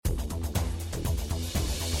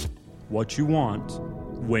what you want,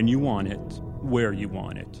 when you want it, where you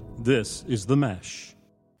want it. This is The Mesh.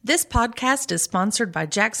 This podcast is sponsored by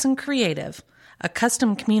Jackson Creative, a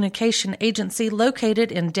custom communication agency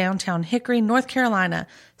located in downtown Hickory, North Carolina,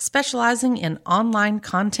 specializing in online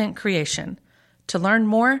content creation. To learn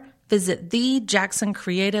more, visit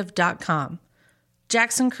thejacksoncreative.com.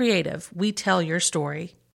 Jackson Creative, we tell your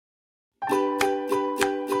story.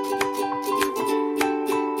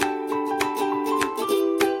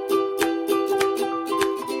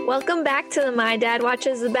 Welcome back to the My Dad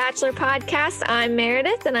Watches The Bachelor podcast. I'm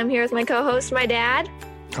Meredith, and I'm here with my co-host, my dad.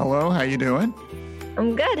 Hello, how you doing?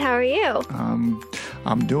 I'm good. How are you?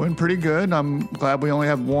 I'm doing pretty good. I'm glad we only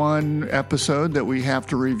have one episode that we have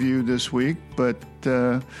to review this week, but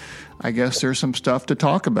I guess there's some stuff to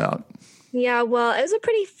talk about. Yeah, well, it was a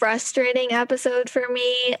pretty frustrating episode for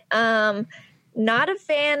me. Not a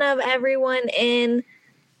fan of everyone in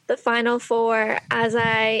the Final Four. As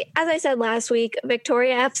I said last week,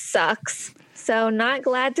 Victoria F sucks. So not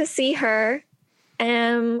glad to see her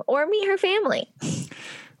or meet her family.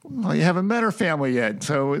 Well, you haven't met her family yet,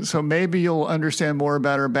 so maybe you'll understand more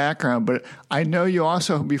about her background. But I know you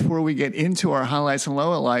also, before we get into our highlights and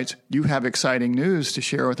lowlights, you have exciting news to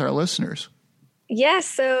share with our listeners. Yes,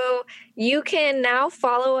 so you can now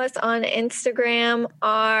follow us on Instagram.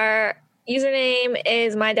 Our username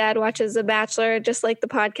is My Dad Watches The Bachelor, just like the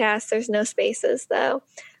podcast. There's no spaces, though.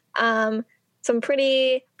 Some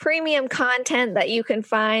pretty premium content that you can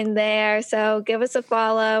find there. So give us a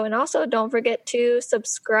follow. And also don't forget to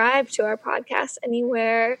subscribe to our podcast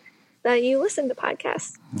anywhere that you listen to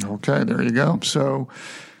podcasts. Okay, there you go. So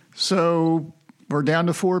we're down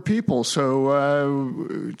to 4 people.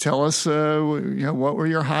 So tell us, what were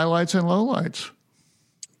your highlights and lowlights?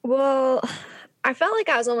 Well, I felt like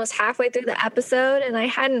I was almost halfway through the episode and I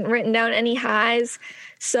hadn't written down any highs.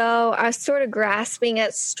 So I was sort of grasping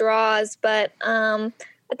at straws, but I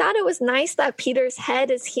thought it was nice that Peter's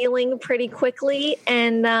head is healing pretty quickly,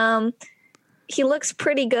 and he looks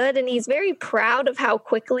pretty good, and he's very proud of how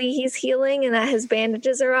quickly he's healing and that his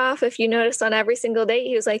bandages are off. If you notice, on every single date,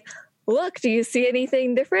 he was like, "Look, do you see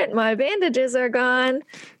anything different? My bandages are gone."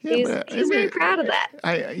 Yeah, he's very proud of that.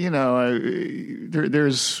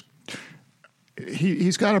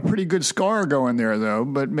 He's got a pretty good scar going there, though,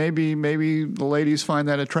 but maybe the ladies find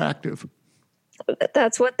that attractive.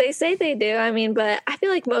 That's what they say they do. I mean, but I feel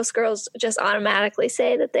like most girls just automatically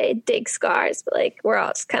say that they dig scars, but like we're all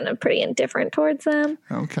just kind of pretty indifferent towards them.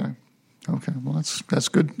 Okay. Well, that's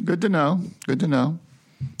good. Good to know.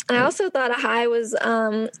 I also thought a high was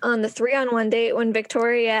on the 3-on-1 date when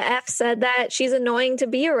Victoria F said that she's annoying to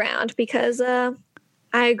be around, because I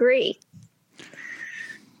agree.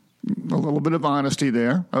 A little bit of honesty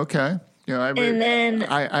there. Okay.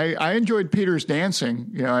 I enjoyed Peter's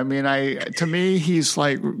dancing. To me, he's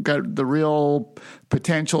like got the real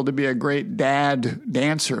potential to be a great dad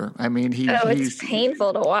dancer. I mean, it's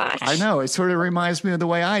painful to watch. I know. It sort of reminds me of the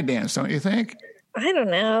way I dance, don't you think? I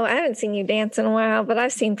don't know. I haven't seen you dance in a while, but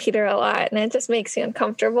I've seen Peter a lot, and it just makes you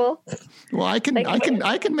uncomfortable. Well, I can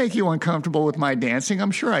make you uncomfortable with my dancing.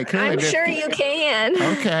 I'm sure I could. I'm sure you can.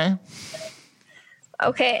 Okay.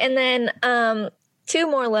 Okay, and then 2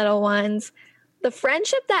 more little ones. The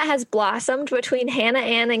friendship that has blossomed between Hannah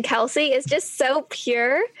Ann and Kelsey is just so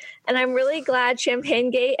pure, and I'm really glad Champagne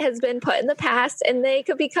Gate has been put in the past and they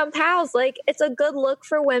could become pals. Like, it's a good look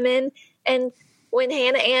for women, and when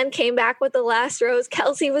Hannah Ann came back with the last rose,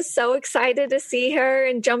 Kelsey was so excited to see her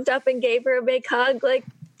and jumped up and gave her a big hug. Like,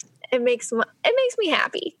 it makes me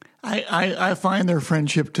happy. I find their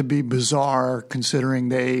friendship to be bizarre, considering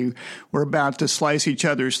they were about to slice each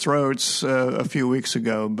other's throats a few weeks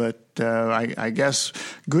ago. But I guess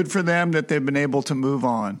good for them that they've been able to move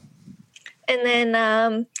on. And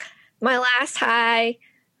then my last high,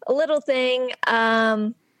 a little thing,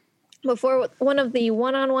 before one of the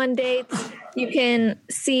 1-on-1 dates, you can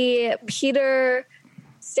see Peter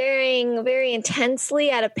staring very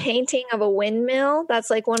intensely at a painting of a windmill.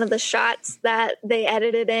 That's like one of the shots that they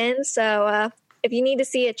edited in. So if you need to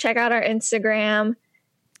see it, check out our Instagram.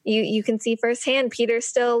 You can see firsthand Peter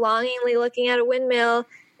still longingly looking at a windmill.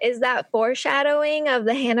 Is that foreshadowing of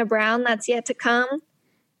the Hannah Brown that's yet to come?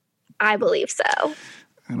 I believe so.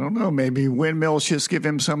 I don't know. Maybe windmills just give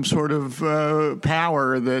him some sort of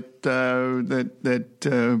power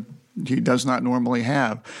that he does not normally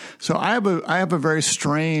have. So I have a very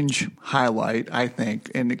strange highlight, I think,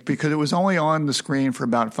 and because it was only on the screen for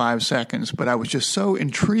about 5 seconds, but I was just so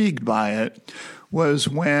intrigued by it, was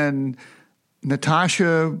when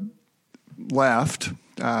Natasha left,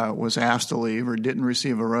 was asked to leave or didn't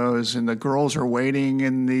receive a rose, and the girls are waiting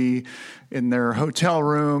in their hotel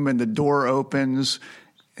room, and the door opens,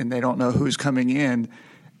 and they don't know who's coming in.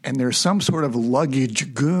 And there's some sort of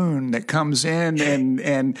luggage goon that comes in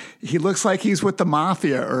and he looks like he's with the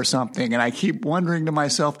mafia or something. And I keep wondering to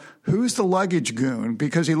myself, who's the luggage goon?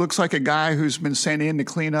 Because he looks like a guy who's been sent in to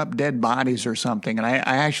clean up dead bodies or something. And I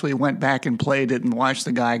actually went back and played it and watched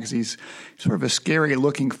the guy because he's sort of a scary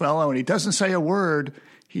looking fellow and he doesn't say a word.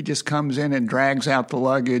 He just comes in and drags out the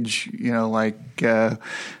luggage, that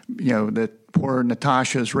poor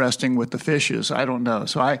Natasha's resting with the fishes. I don't know.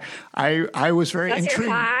 So I was very intrigued. Your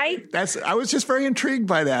high? I was just very intrigued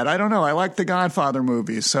by that. I don't know. I like the Godfather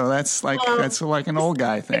movies, so that's like an old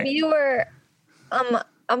guy thing. If you were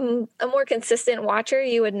a more consistent watcher,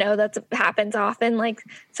 you would know that happens often. Like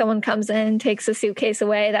someone comes in, takes a suitcase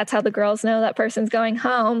away. That's how the girls know that person's going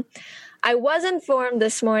home. I was informed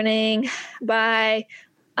this morning by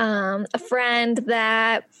a friend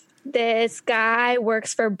that this guy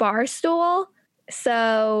works for Barstool.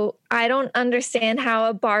 So I don't understand how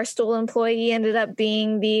a Barstool employee ended up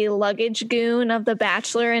being the luggage goon of The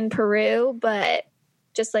Bachelor in Peru, but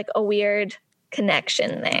just like a weird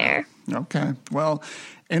connection there. Okay. Well,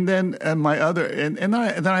 and then my other, and then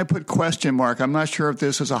I put question mark. I'm not sure if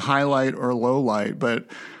this is a highlight or low light, but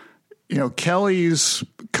Kelly's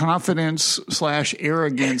confidence /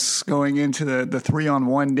 arrogance going into the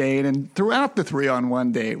 3-on-1 date and throughout the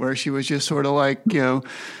 3-on-1 date where she was just sort of like,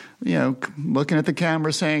 looking at the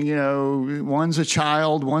camera saying, one's a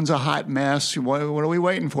child, one's a hot mess. What are we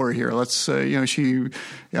waiting for here? Let's, I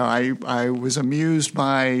was amused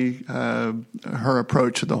by her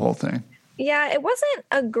approach to the whole thing. Yeah, it wasn't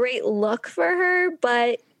a great look for her,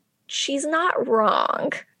 but she's not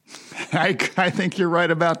wrong. I think you're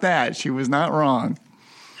right about that. She was not wrong.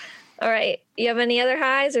 All right. You have any other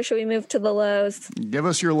highs or should we move to the lows? Give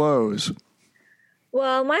us your lows.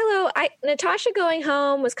 Well, my low, Natasha going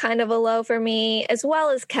home was kind of a low for me, as well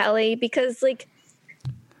as Kelly, because like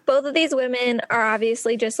both of these women are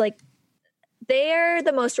obviously just like, they're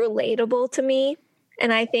the most relatable to me.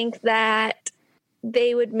 And I think that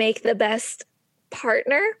they would make the best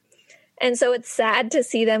partner. And so it's sad to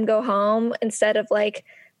see them go home instead of like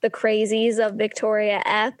the crazies of Victoria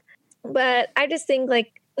F. But I just think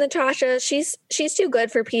like Natasha, she's too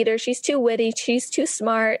good for Peter. She's too witty. She's too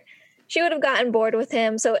smart. She would have gotten bored with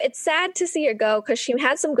him. So it's sad to see her go because she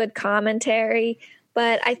had some good commentary,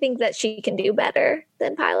 but I think that she can do better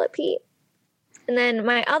than Pilot Pete. And then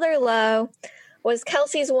my other low was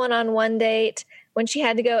Kelsey's one-on-one date when she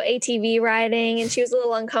had to go ATV riding and she was a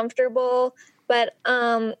little uncomfortable. But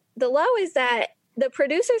the low is that the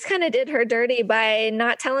producers kind of did her dirty by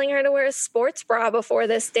not telling her to wear a sports bra before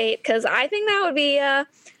this date, because I think that would be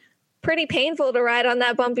pretty painful to ride on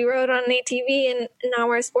that bumpy road on an ATV and not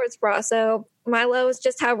wear a sports bra. So my low is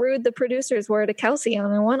just how rude the producers were to Kelsey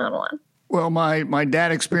on their one-on-one. Well, my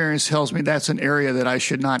dad experience tells me that's an area that I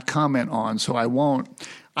should not comment on, so I won't.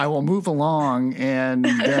 I will move along and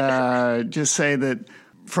just say that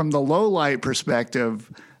from the low light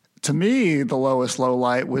perspective, to me, the lowest low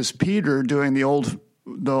light was Peter doing the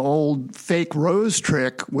old fake rose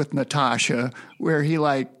trick with Natasha, where he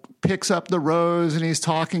like picks up the rose and he's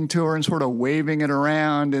talking to her and sort of waving it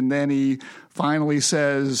around, and then he finally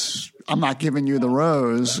says, "I'm not giving you the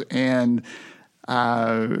rose." And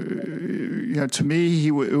to me,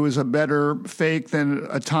 it was a better fake than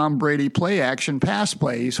a Tom Brady play action pass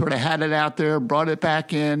play. He sort of had it out there, brought it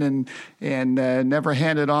back in, and never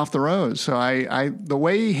handed off the rose. So the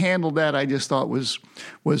way he handled that, I just thought was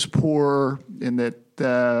poor. In that,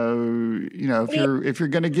 if you're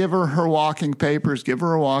going to give her walking papers, give her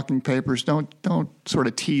her walking papers. Don't sort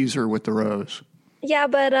of tease her with the rose. Yeah,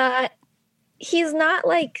 but he's not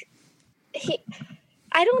like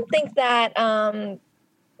I don't think that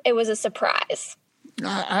it was a surprise.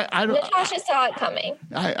 I don't. Natasha saw it coming.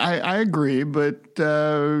 I agree, but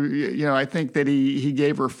I think that he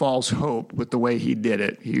gave her false hope with the way he did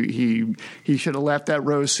it. He should have left that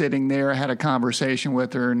rose sitting there, had a conversation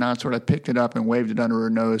with her, and not sort of picked it up and waved it under her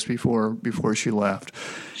nose before she left.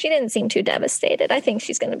 She didn't seem too devastated. I think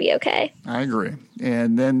she's going to be okay. I agree.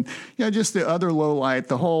 And then just the other low light,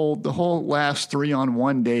 the whole last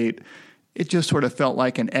 3-on-1 date. It just sort of felt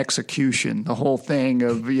like an execution. The whole thing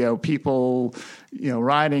of people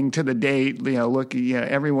riding to the date.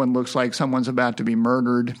 Everyone looks like someone's about to be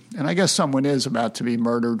murdered, and I guess someone is about to be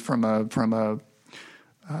murdered from a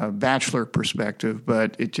Bachelor perspective.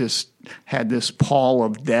 But it just had this pall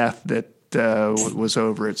of death that was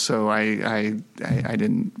over it. So I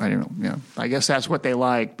didn't. I guess that's what they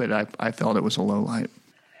like, but I felt it was a low light.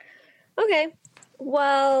 Okay,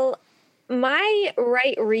 well. My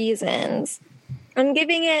right reasons, I'm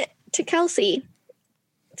giving it to Kelsey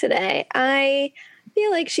today. I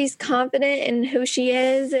feel like she's confident in who she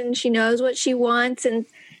is and she knows what she wants, and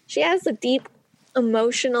she has a deep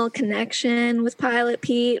emotional connection with Pilot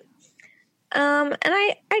Pete. And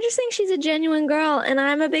I just think she's a genuine girl, and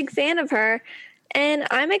I'm a big fan of her. And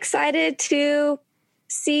I'm excited to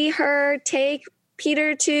see her take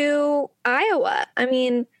Peter to Iowa. I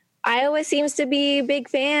mean, Iowa seems to be big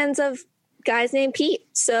fans of guys named Pete,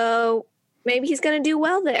 so maybe he's going to do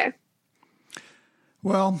well there.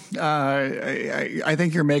 Well, I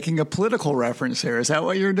think you're making a political reference here. Is that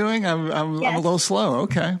what you're doing? I'm Yes. a little slow.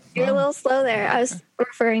 Okay. You're a little slow there. I was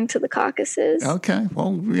referring to the caucuses. Okay.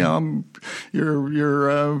 Well,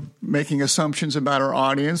 you're making assumptions about our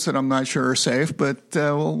audience that I'm not sure are safe, but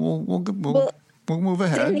we'll move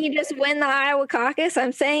ahead. Didn't he just win the Iowa caucus?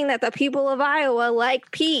 I'm saying that the people of Iowa like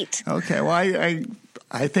Pete. Okay. Well,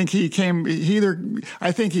 I think he came.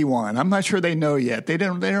 I think he won. I'm not sure they know yet. They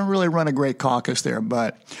don't really run a great caucus there,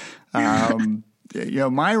 but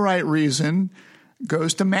my right reason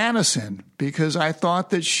goes to Madison, because I thought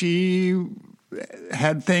that she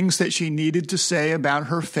had things that she needed to say about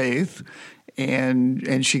her faith,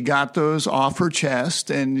 and she got those off her chest,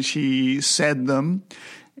 and she said them,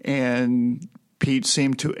 and Pete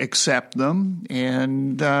seemed to accept them,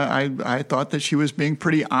 and I thought that she was being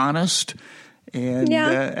pretty honest. And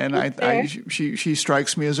she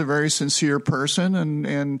strikes me as a very sincere person,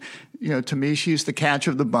 and to me she's the catch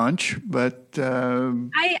of the bunch. But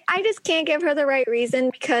I just can't give her the right reason,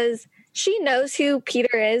 because she knows who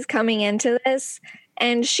Peter is coming into this,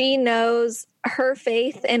 and she knows her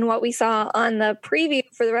faith in what we saw on the preview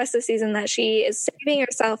for the rest of the season, that she is saving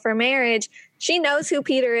herself for marriage. She knows who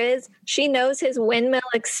Peter is. She knows his windmill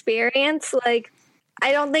experience. Like,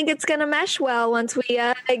 I don't think it's going to mesh well once we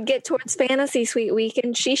get towards Fantasy Suite Week,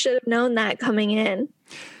 and she should have known that coming in.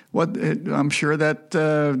 Well, I'm sure that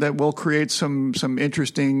that will create some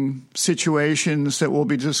interesting situations that we'll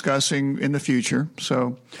be discussing in the future.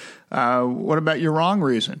 So, what about your wrong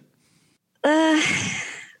reason? I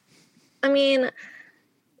mean,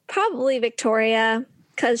 probably Victoria,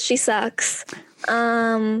 because she sucks.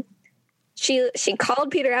 She called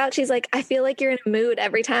Peter out. She's like, I feel like you're in a mood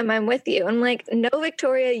every time I'm with you. I'm like, no,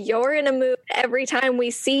 Victoria, you're in a mood every time we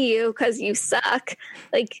see you because you suck.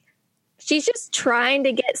 Like, she's just trying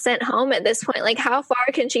to get sent home at this point. Like, how far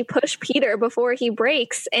can she push Peter before he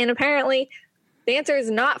breaks? And apparently the answer is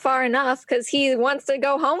not far enough, because he wants to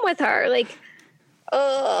go home with her. Like,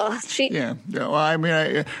 yeah. Well, I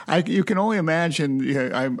mean, you can only imagine.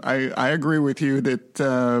 I agree with you that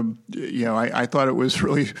I thought it was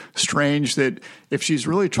really strange that if she's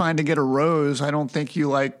really trying to get a rose, I don't think you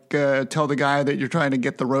tell the guy that you're trying to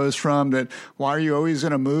get the rose from that, why are you always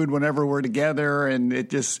in a mood whenever we're together? And it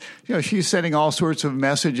just, she's sending all sorts of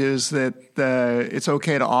messages that it's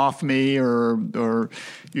okay to off me, or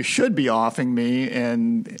you should be offing me,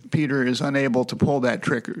 and Peter is unable to pull that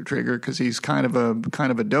trigger because he's kind of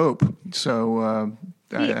a dope. So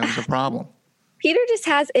that was a problem. Peter just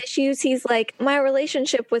has issues. He's like, my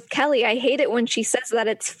relationship with Kelly, I hate it when she says that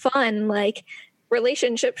it's fun. Like,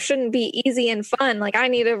 relationships shouldn't be easy and fun. Like, I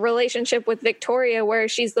need a relationship with Victoria where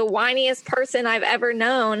she's the whiniest person I've ever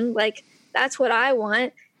known. Like, that's what I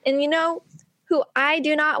want. And who I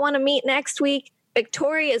do not want to meet next week?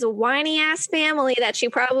 Victoria's whiny ass family that she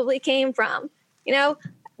probably came from.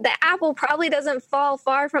 The apple probably doesn't fall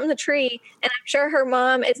far from the tree, and I'm sure her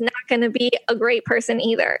mom is not going to be a great person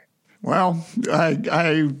either. Well,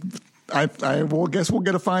 I will guess we'll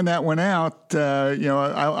get to find that one out.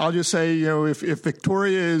 I'll just say, if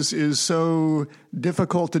Victoria is so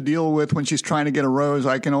difficult to deal with when she's trying to get a rose,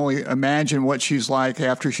 I can only imagine what she's like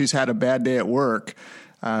after she's had a bad day at work.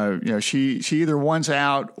 She either wants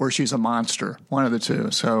out or she's a monster, one of the two.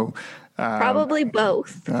 So probably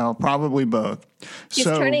both. Well, probably both. She's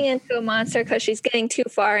turning into a monster because she's getting too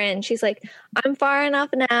far in. She's like, I'm far enough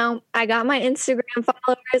now. I got my Instagram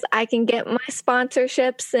followers. I can get my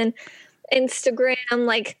sponsorships and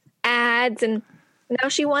Instagram ads, and now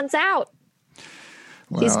she wants out.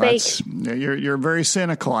 Well, she's fake. You're very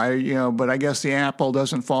cynical. But I guess the apple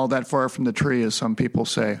doesn't fall that far from the tree, as some people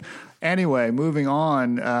say. Anyway, moving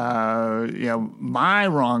on. My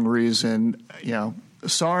wrong reason.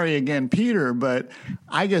 Sorry again, Peter, but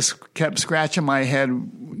I just kept scratching my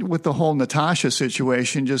head with the whole Natasha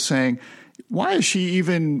situation, just saying, why is she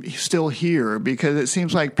even still here? Because it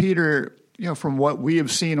seems like Peter, from what we have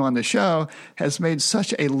seen on the show, has made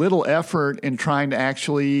such a little effort in trying to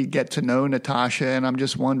actually get to know Natasha. And I'm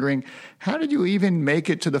just wondering, how did you even make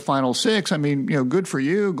it to the final six? I mean, good for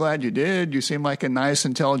you. Glad you did. You seem like a nice,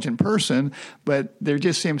 intelligent person, but there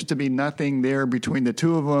just seems to be nothing there between the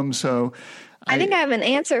two of them. So I think I have an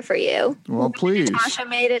answer for you. Well, please. Natasha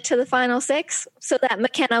made it to the final 6 so that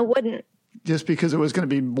McKenna wouldn't. Just because it was going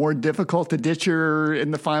to be more difficult to ditch her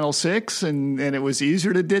in the final 6 and it was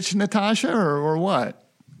easier to ditch Natasha or what?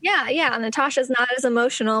 Yeah. Natasha's not as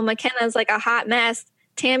emotional. McKenna's like a hot mess.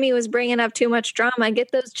 Tammy was bringing up too much drama.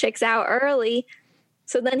 Get those chicks out early.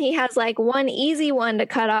 So then he has like one easy one to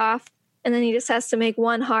cut off, and then he just has to make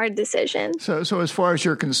one hard decision. So as far as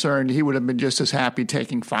you're concerned, he would have been just as happy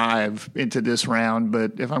taking 5 into this round.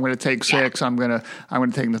 But if I'm going to take 6, I'm going to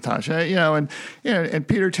take Natasha. And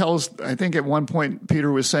Peter tells. I think at one point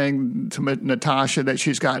Peter was saying to Natasha that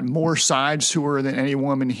she's got more sides to her than any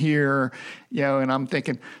woman here. And I'm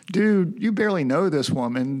thinking, dude, you barely know this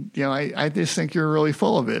woman. I just think you're really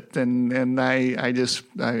full of it, and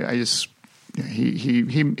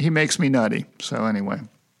he makes me nutty. So anyway.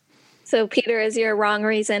 So Peter is your wrong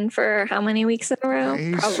reason for how many weeks in a row?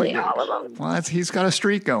 Probably all of them. Well, he's got a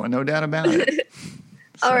streak going, no doubt about it.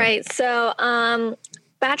 All right. So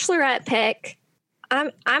Bachelorette pick.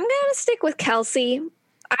 I'm going to stick with Kelsey.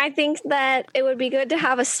 I think that it would be good to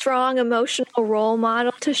have a strong emotional role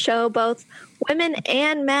model to show both women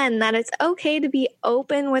and men that it's okay to be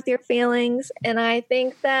open with your feelings. And I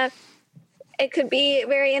think that it could be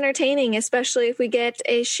very entertaining, especially if we get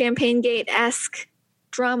a Champagne Gate-esque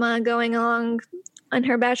drama going along on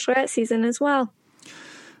her Bachelorette season as well.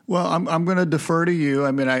 Well, I'm going to defer to you.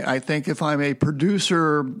 I mean, I think if I'm a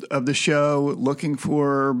producer of the show looking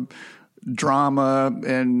for drama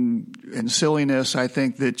and silliness, I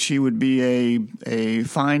think that she would be a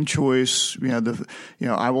fine choice.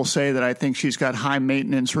 I will say that I think she's got high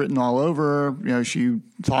maintenance written all over her. She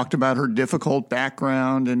talked about her difficult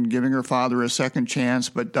background and giving her father a second chance,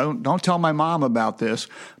 but don't tell my mom about this.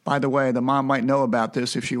 By the way, the mom might know about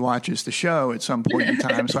this if she watches the show at some point in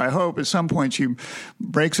time. So I hope at some point she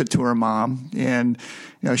breaks it to her mom. And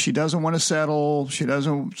she doesn't want to settle. She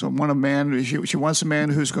doesn't want a man. She wants a man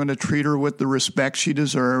who's going to treat her with the respect she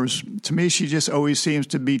deserves. To me, she just always seems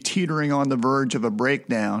to be teetering on the verge of a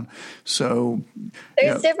breakdown. So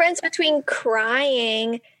there's a difference between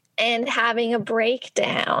crying and having a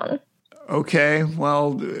breakdown. Okay,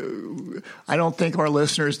 well, I don't think our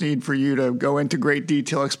listeners need for you to go into great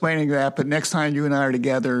detail explaining that, but next time you and I are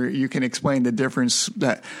together, you can explain the difference.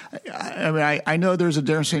 I know there's a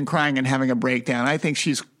difference in crying and having a breakdown. I think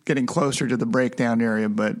she's getting closer to the breakdown area,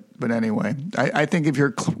 but anyway, I think if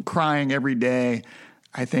you're crying every day,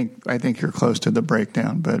 I think you're close to the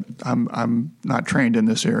breakdown, but I'm not trained in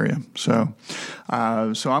this area, so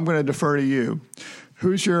I'm going to defer to you.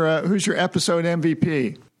 Who's your episode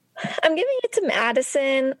MVP? I'm giving it to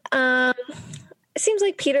Madison. It seems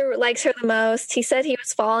like Peter likes her the most. He said he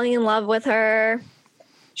was falling in love with her.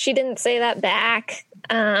 She didn't say that back.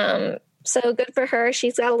 So good for her.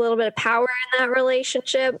 She's got a little bit of power in that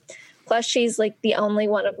relationship. Plus, she's like the only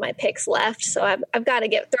one of my picks left. So I've got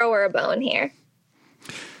to throw her a bone here.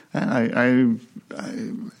 I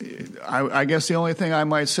guess the only thing I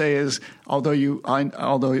might say is, I know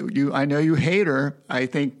you hate her. I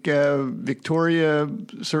think Victoria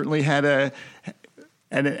certainly had an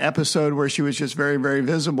episode where she was just very, very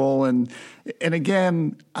visible, and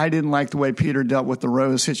again, I didn't like the way Peter dealt with the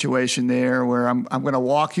Rose situation there, where I'm going to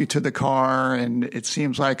walk you to the car, and it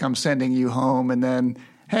seems like I'm sending you home, and then,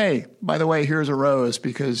 hey, by the way, here's a rose,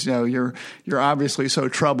 because you're obviously so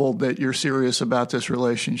troubled that you're serious about this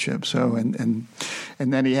relationship. So and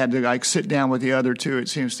then he had to sit down with the other two. It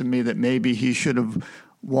seems to me that maybe he should have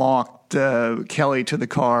walked Kelly to the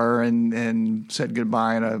car and said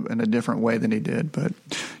goodbye in a different way than he did. But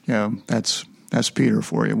that's Peter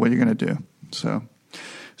for you. What are you going to do?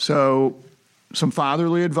 So some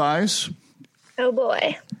fatherly advice. Oh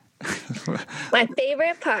boy. My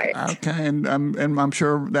favorite part. Okay, and I'm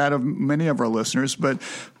sure that of many of our listeners. But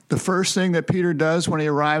the first thing that Peter does when he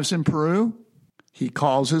arrives in Peru, he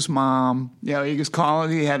calls his mom. He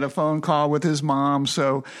had a phone call with his mom.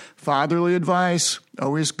 So fatherly advice,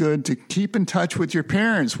 always good to keep in touch with your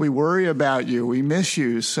parents. We worry about you. We miss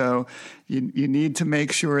you. So you need to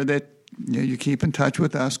make sure that you keep in touch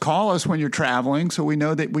with us. Call us when you're traveling, so we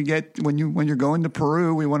know that we get when you're going to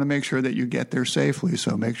Peru. We want to make sure that you get there safely.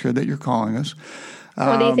 So make sure that you're calling us.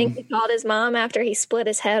 What do you think he called his mom after he split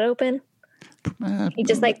his head open? He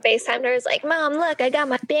just FaceTimed her. He's like, "Mom, look, I got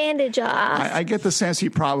my bandage off." I get the sense he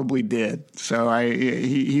probably did. So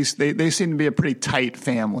they seem to be a pretty tight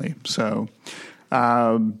family. So.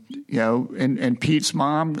 And Pete's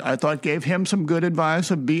mom, I thought, gave him some good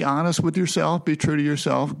advice of be honest with yourself, be true to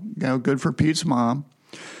yourself. Good for Pete's mom.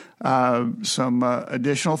 Some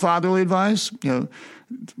additional fatherly advice,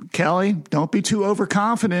 Kelly, don't be too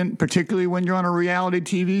overconfident, particularly when you're on a reality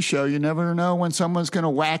TV show. You never know when someone's going to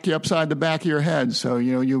whack you upside the back of your head. So,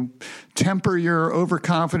 you temper your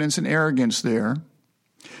overconfidence and arrogance there.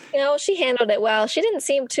 She handled it well. She didn't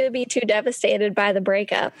seem to be too devastated by the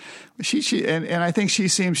breakup. And I think she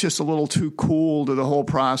seems just a little too cool to the whole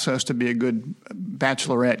process to be a good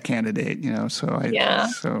bachelorette candidate, So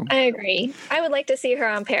I agree. I would like to see her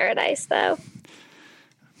on Paradise, though.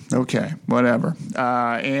 Okay, whatever.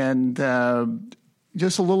 And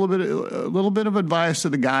just a little bit of advice to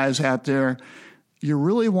the guys out there. You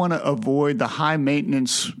really want to avoid the high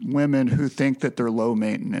maintenance women who think that they're low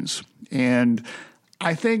maintenance. And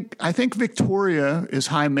I think Victoria is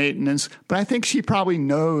high maintenance, but I think she probably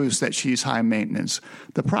knows that she's high maintenance.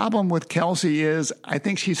 The problem with Kelsey is I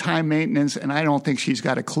think she's high maintenance, and I don't think she's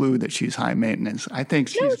got a clue that she's high maintenance. I think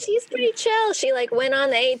she's pretty chill. She went on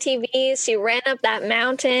the ATVs. She ran up that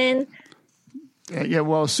mountain. Yeah,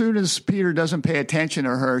 well, as soon as Peter doesn't pay attention to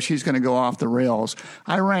her, she's going to go off the rails.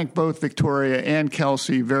 I rank both Victoria and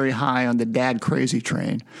Kelsey very high on the dad crazy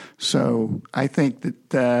train. So I think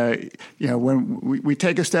that, when we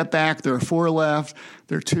take a step back, there are 4 left.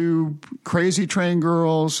 There are 2 crazy train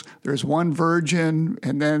girls. There's 1 virgin.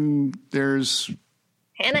 And then there's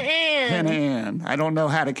Hannah Ann. I don't know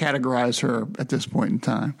how to categorize her at this point in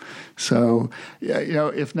time. So,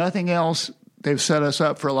 if nothing else, they've set us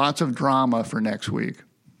up for lots of drama for next week.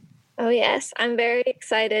 Oh, yes. I'm very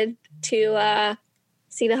excited to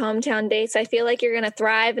see the hometown dates. I feel like you're going to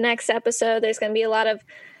thrive next episode. There's going to be a lot of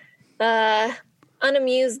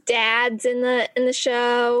unamused dads in the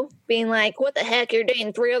show being like, what the heck? You're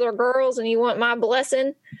dating 3 other girls and you want my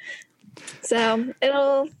blessing? So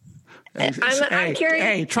it'll... I'm curious.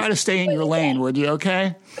 Hey, try to stay in your lane, would you?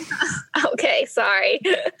 Okay? Okay, sorry.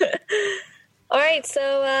 All right,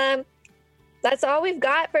 so... that's all we've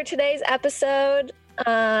got for today's episode.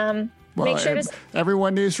 Make sure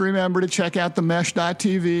everyone needs to remember to check out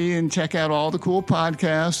themesh.tv and check out all the cool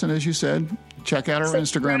podcasts. And as you said, check out our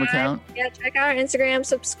Instagram account. Yeah, check out our Instagram,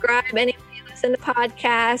 subscribe anywhere you listen to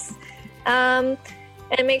podcasts. And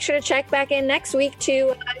make sure to check back in next week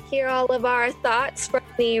to hear all of our thoughts from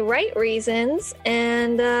the right reasons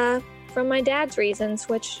and from my dad's reasons,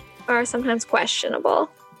 which are sometimes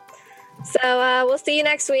questionable. So we'll see you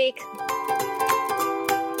next week.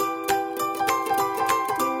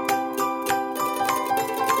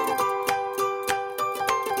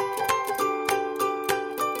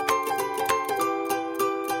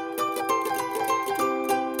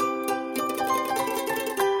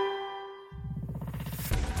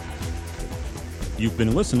 You've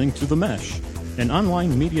been listening to The Mesh, an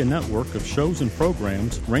online media network of shows and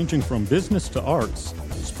programs ranging from business to arts,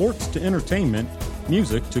 sports to entertainment,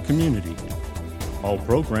 music to community. All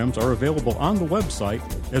programs are available on the website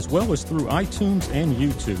as well as through iTunes and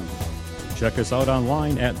YouTube. Check us out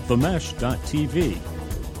online at themesh.tv.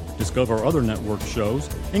 Discover other network shows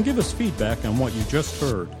and give us feedback on what you just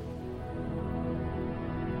heard.